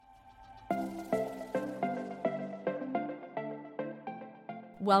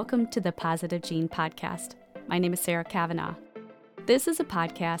Welcome to the Positive Gene Podcast. My name is Sarah Kavanaugh. This is a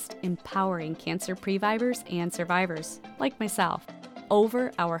podcast empowering cancer previvors and survivors, like myself,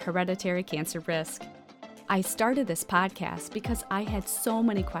 over our hereditary cancer risk. I started this podcast because I had so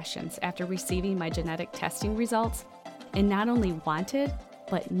many questions after receiving my genetic testing results and not only wanted,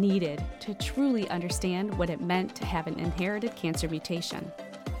 but needed to truly understand what it meant to have an inherited cancer mutation.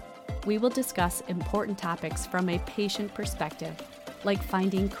 We will discuss important topics from a patient perspective, like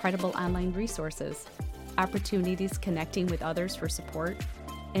finding credible online resources, opportunities connecting with others for support,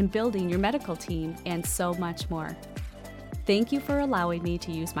 and building your medical team, and so much more. Thank you for allowing me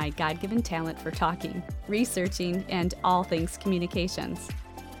to use my God-given talent for talking, researching, and all things communications.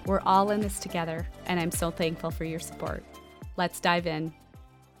 We're all in this together, and I'm so thankful for your support. Let's dive in.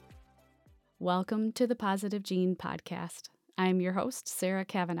 Welcome to the Positive Gene Podcast. I'm your host, Sarah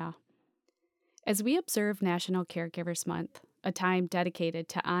Kavanaugh. As we observe National Caregivers Month, a time dedicated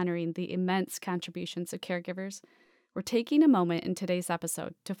to honoring the immense contributions of caregivers, we're taking a moment in today's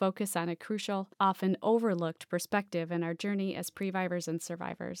episode to focus on a crucial, often overlooked perspective in our journey as previvors and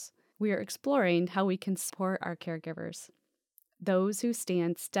survivors. We are exploring how we can support our caregivers, those who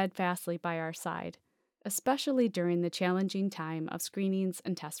stand steadfastly by our side, especially during the challenging time of screenings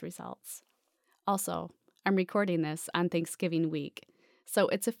and test results. Also, I'm recording this on Thanksgiving week, so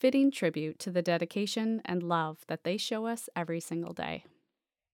it's a fitting tribute to the dedication and love that they show us every single day.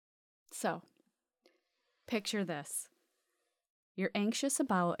 So, picture this. You're anxious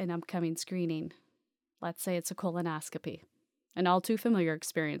about an upcoming screening. Let's say it's a colonoscopy, an all too familiar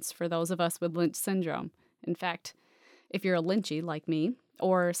experience for those of us with Lynch syndrome. In fact, if you're a Lynchy like me,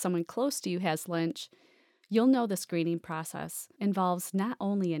 or someone close to you has Lynch, you'll know the screening process involves not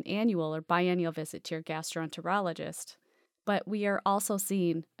only an annual or biennial visit to your gastroenterologist, but we are also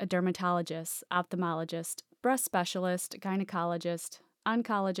seeing a dermatologist, ophthalmologist, breast specialist, gynecologist,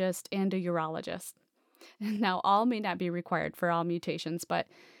 oncologist, and a urologist. Now, all may not be required for all mutations, but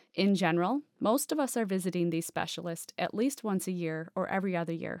in general, most of us are visiting these specialists at least once a year or every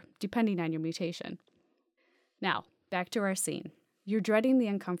other year, depending on your mutation. Now, back to our scene. You're dreading the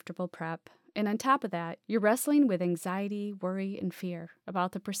uncomfortable prep, and on top of that, you're wrestling with anxiety, worry, and fear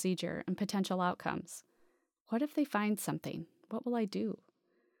about the procedure and potential outcomes. What if they find something? What will I do?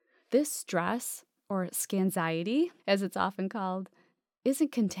 This stress, or scanxiety, as it's often called,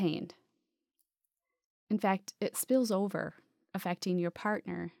 isn't contained. In fact, it spills over, affecting your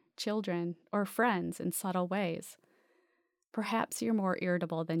partner, children, or friends in subtle ways. Perhaps you're more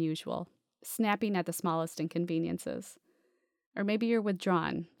irritable than usual, snapping at the smallest inconveniences. Or maybe you're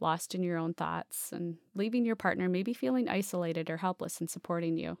withdrawn, lost in your own thoughts, and leaving your partner maybe feeling isolated or helpless in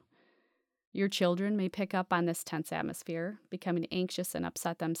supporting you. Your children may pick up on this tense atmosphere, becoming anxious and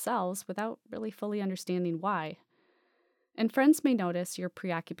upset themselves without really fully understanding why. And friends may notice your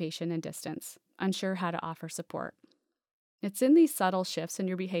preoccupation and distance, unsure how to offer support. It's in these subtle shifts in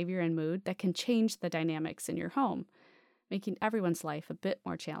your behavior and mood that can change the dynamics in your home, making everyone's life a bit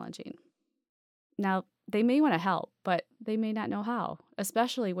more challenging. Now, they may want to help, but they may not know how,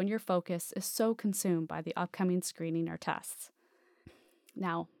 especially when your focus is so consumed by the upcoming screening or tests.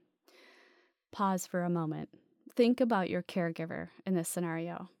 Now, pause for a moment. Think about your caregiver in this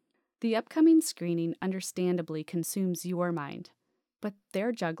scenario. The upcoming screening understandably consumes your mind, but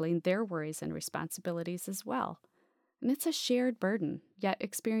they're juggling their worries and responsibilities as well. And it's a shared burden, yet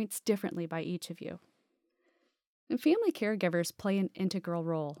experienced differently by each of you. And family caregivers play an integral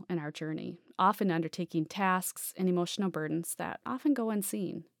role in our journey, often undertaking tasks and emotional burdens that often go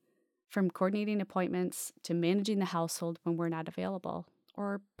unseen. From coordinating appointments to managing the household when we're not available,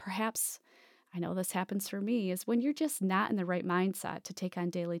 or perhaps, I know this happens for me, is when you're just not in the right mindset to take on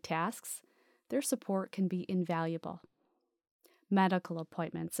daily tasks, their support can be invaluable. Medical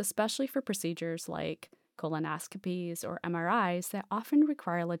appointments, especially for procedures like colonoscopies or MRIs that often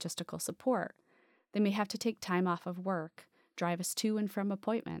require logistical support. They may have to take time off of work, drive us to and from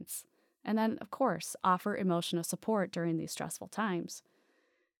appointments, and then, of course, offer emotional support during these stressful times.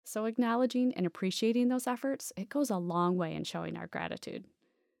 So acknowledging and appreciating those efforts, it goes a long way in showing our gratitude.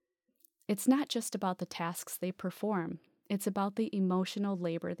 It's not just about the tasks they perform, it's about the emotional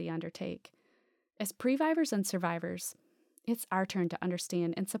labor they undertake. As previvors and survivors, it's our turn to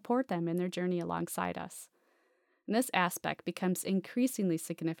understand and support them in their journey alongside us. And this aspect becomes increasingly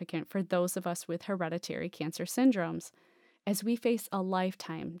significant for those of us with hereditary cancer syndromes, as we face a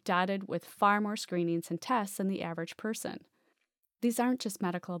lifetime dotted with far more screenings and tests than the average person. These aren't just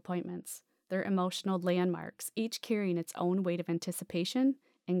medical appointments, they're emotional landmarks, each carrying its own weight of anticipation,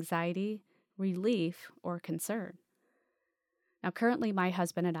 anxiety, relief, or concern. Now, currently, my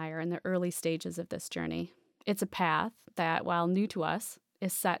husband and I are in the early stages of this journey. It's a path that, while new to us,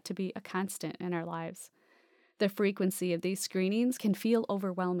 is set to be a constant in our lives. The frequency of these screenings can feel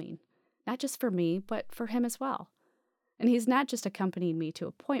overwhelming, not just for me, but for him as well. And he's not just accompanying me to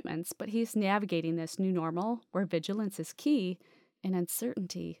appointments, but he's navigating this new normal where vigilance is key and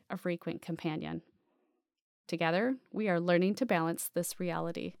uncertainty a frequent companion. Together, we are learning to balance this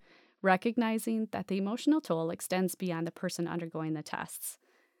reality, recognizing that the emotional toll extends beyond the person undergoing the tests.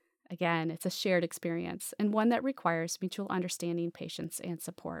 Again, it's a shared experience and one that requires mutual understanding, patience, and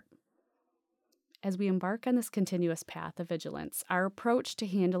support. As we embark on this continuous path of vigilance, our approach to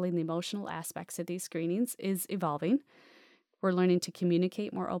handling the emotional aspects of these screenings is evolving. We're learning to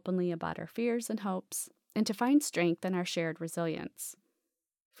communicate more openly about our fears and hopes, and to find strength in our shared resilience.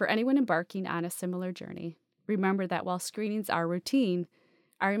 For anyone embarking on a similar journey, remember that while screenings are routine,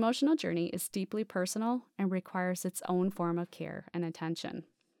 our emotional journey is deeply personal and requires its own form of care and attention.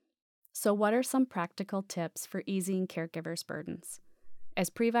 So, what are some practical tips for easing caregivers' burdens? As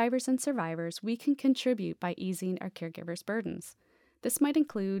previvors and survivors, we can contribute by easing our caregivers' burdens. This might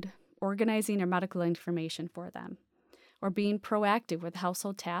include organizing our medical information for them, or being proactive with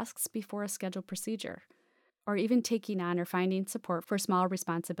household tasks before a scheduled procedure, or even taking on or finding support for small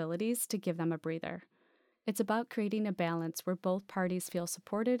responsibilities to give them a breather. It's about creating a balance where both parties feel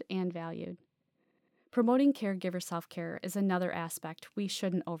supported and valued. Promoting caregiver self-care is another aspect we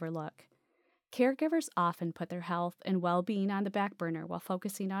shouldn't overlook. Caregivers often put their health and well-being on the back burner while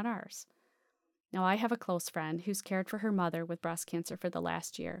focusing on ours. Now, I have a close friend who's cared for her mother with breast cancer for the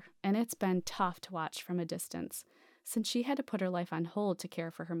last year, and it's been tough to watch from a distance since she had to put her life on hold to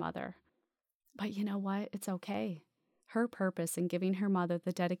care for her mother. But you know what? It's okay. Her purpose in giving her mother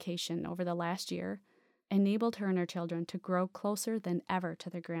the dedication over the last year enabled her and her children to grow closer than ever to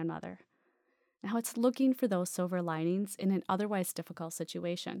their grandmother. Now it's looking for those silver linings in an otherwise difficult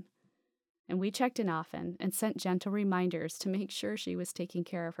situation. And we checked in often and sent gentle reminders to make sure she was taking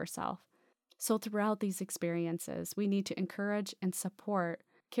care of herself. So throughout these experiences, we need to encourage and support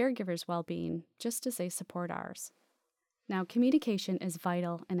caregivers' well-being just as they support ours. Now, communication is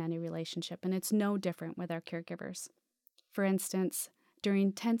vital in any relationship, and it's no different with our caregivers. For instance, during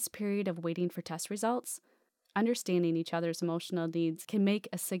a tense period of waiting for test results, understanding each other's emotional needs can make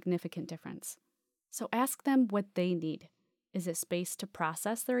a significant difference. So ask them what they need. Is it space to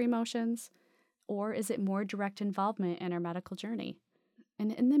process their emotions, or is it more direct involvement in our medical journey?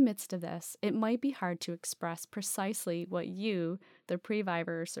 And in the midst of this, it might be hard to express precisely what you, the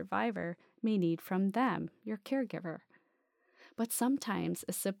previvor or survivor, may need from them, your caregiver. But sometimes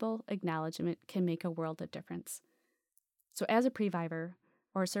a simple acknowledgement can make a world of difference. So as a previvor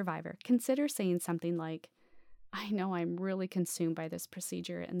or a survivor, consider saying something like, I know I'm really consumed by this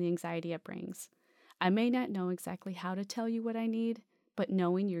procedure and the anxiety it brings. I may not know exactly how to tell you what I need, but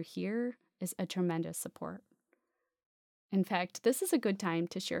knowing you're here is a tremendous support. In fact, this is a good time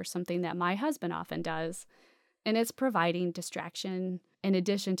to share something that my husband often does, and it's providing distraction in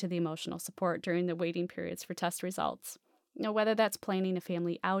addition to the emotional support during the waiting periods for test results. Now, whether that's planning a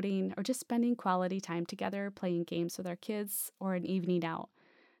family outing or just spending quality time together, playing games with our kids, or an evening out,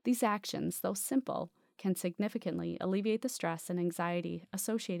 these actions, though simple, can significantly alleviate the stress and anxiety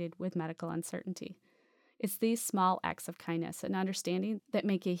associated with medical uncertainty. It's these small acts of kindness and understanding that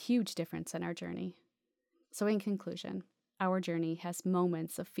make a huge difference in our journey. So in conclusion, our journey has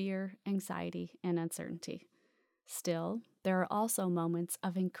moments of fear, anxiety, and uncertainty. Still, there are also moments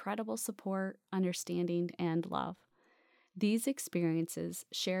of incredible support, understanding, and love. These experiences,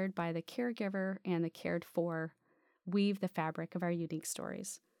 shared by the caregiver and the cared for, weave the fabric of our unique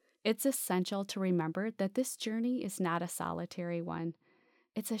stories. It's essential to remember that this journey is not a solitary one.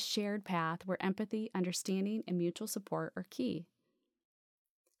 It's a shared path where empathy, understanding, and mutual support are key.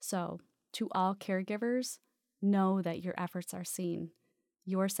 So, to all caregivers, know that your efforts are seen,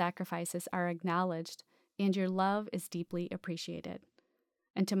 your sacrifices are acknowledged, and your love is deeply appreciated.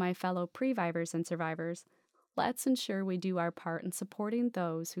 And to my fellow previvors and survivors, let's ensure we do our part in supporting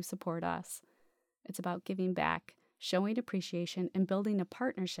those who support us. It's about giving back, showing appreciation, and building a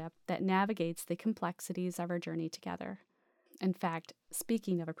partnership that navigates the complexities of our journey together. In fact,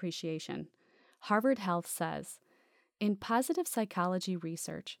 speaking of appreciation, Harvard Health says, in positive psychology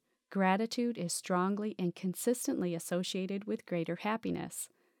research, gratitude is strongly and consistently associated with greater happiness.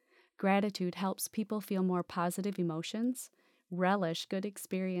 Gratitude helps people feel more positive emotions, relish good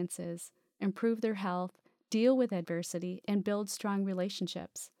experiences, improve their health, deal with adversity, and build strong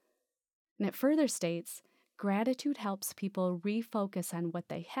relationships. And it further states, gratitude helps people refocus on what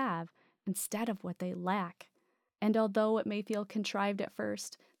they have instead of what they lack. And although it may feel contrived at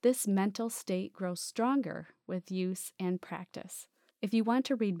first, this mental state grows stronger with use and practice. If you want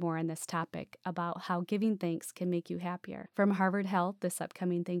to read more on this topic about how giving thanks can make you happier from Harvard Health this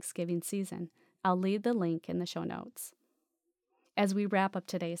upcoming Thanksgiving season, I'll leave the link in the show notes. As we wrap up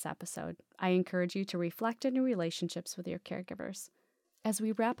today's episode, I encourage you to reflect on your relationships with your caregivers.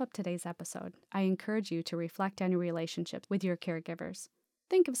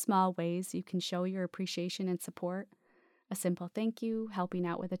 Think of small ways you can show your appreciation and support. A simple thank you, helping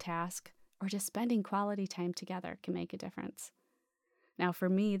out with a task, or just spending quality time together can make a difference. Now, for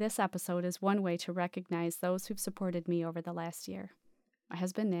me, this episode is one way to recognize those who've supported me over the last year. My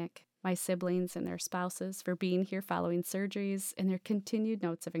husband, Nick, my siblings and their spouses for being here following surgeries and their continued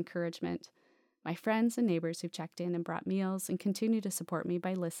notes of encouragement, my friends and neighbors who've checked in and brought meals and continue to support me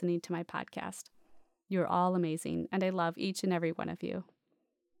by listening to my podcast. You're all amazing, and I love each and every one of you.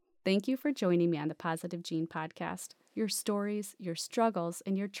 Thank you for joining me on the Positive Gene podcast. Your stories, your struggles,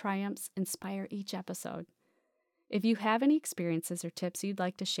 and your triumphs inspire each episode. If you have any experiences or tips you'd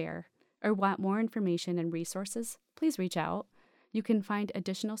like to share, or want more information and resources, please reach out. You can find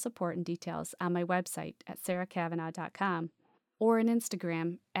additional support and details on my website at sarahcavanaugh.com or on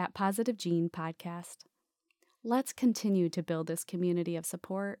Instagram at Positive Gene Podcast. Let's continue to build this community of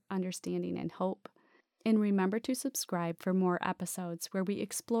support, understanding, and hope. And remember to subscribe for more episodes where we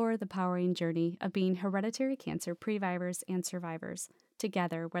explore the powering journey of being hereditary cancer previvors and survivors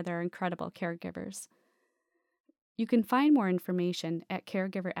together with our incredible caregivers. You can find more information at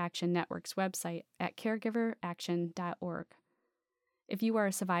Caregiver Action Network's website at caregiveraction.org. If you are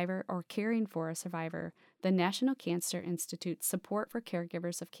a survivor or caring for a survivor, the National Cancer Institute's Support for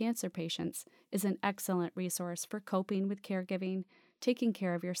Caregivers of Cancer Patients is an excellent resource for coping with caregiving, taking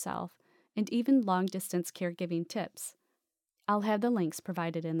care of yourself, and even long-distance caregiving tips. I'll have the links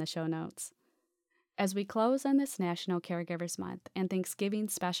provided in the show notes. As we close on this National Caregivers Month and Thanksgiving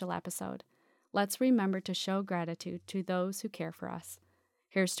special episode, let's remember to show gratitude to those who care for us.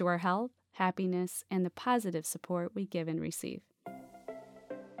 Here's to our health, happiness, and the positive support we give and receive.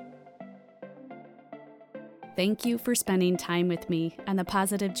 Thank you for spending time with me on the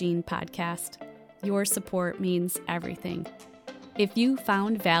Positive Gene podcast. Your support means everything. If you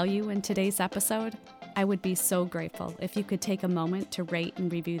found value in today's episode, I would be so grateful if you could take a moment to rate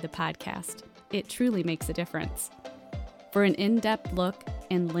and review the podcast. It truly makes a difference. For an in-depth look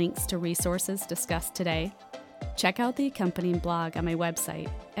and links to resources discussed today, check out the accompanying blog on my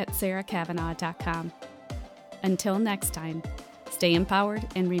website at sarahcavanaugh.com. Until next time, stay empowered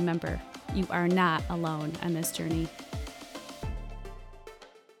and remember, you are not alone on this journey.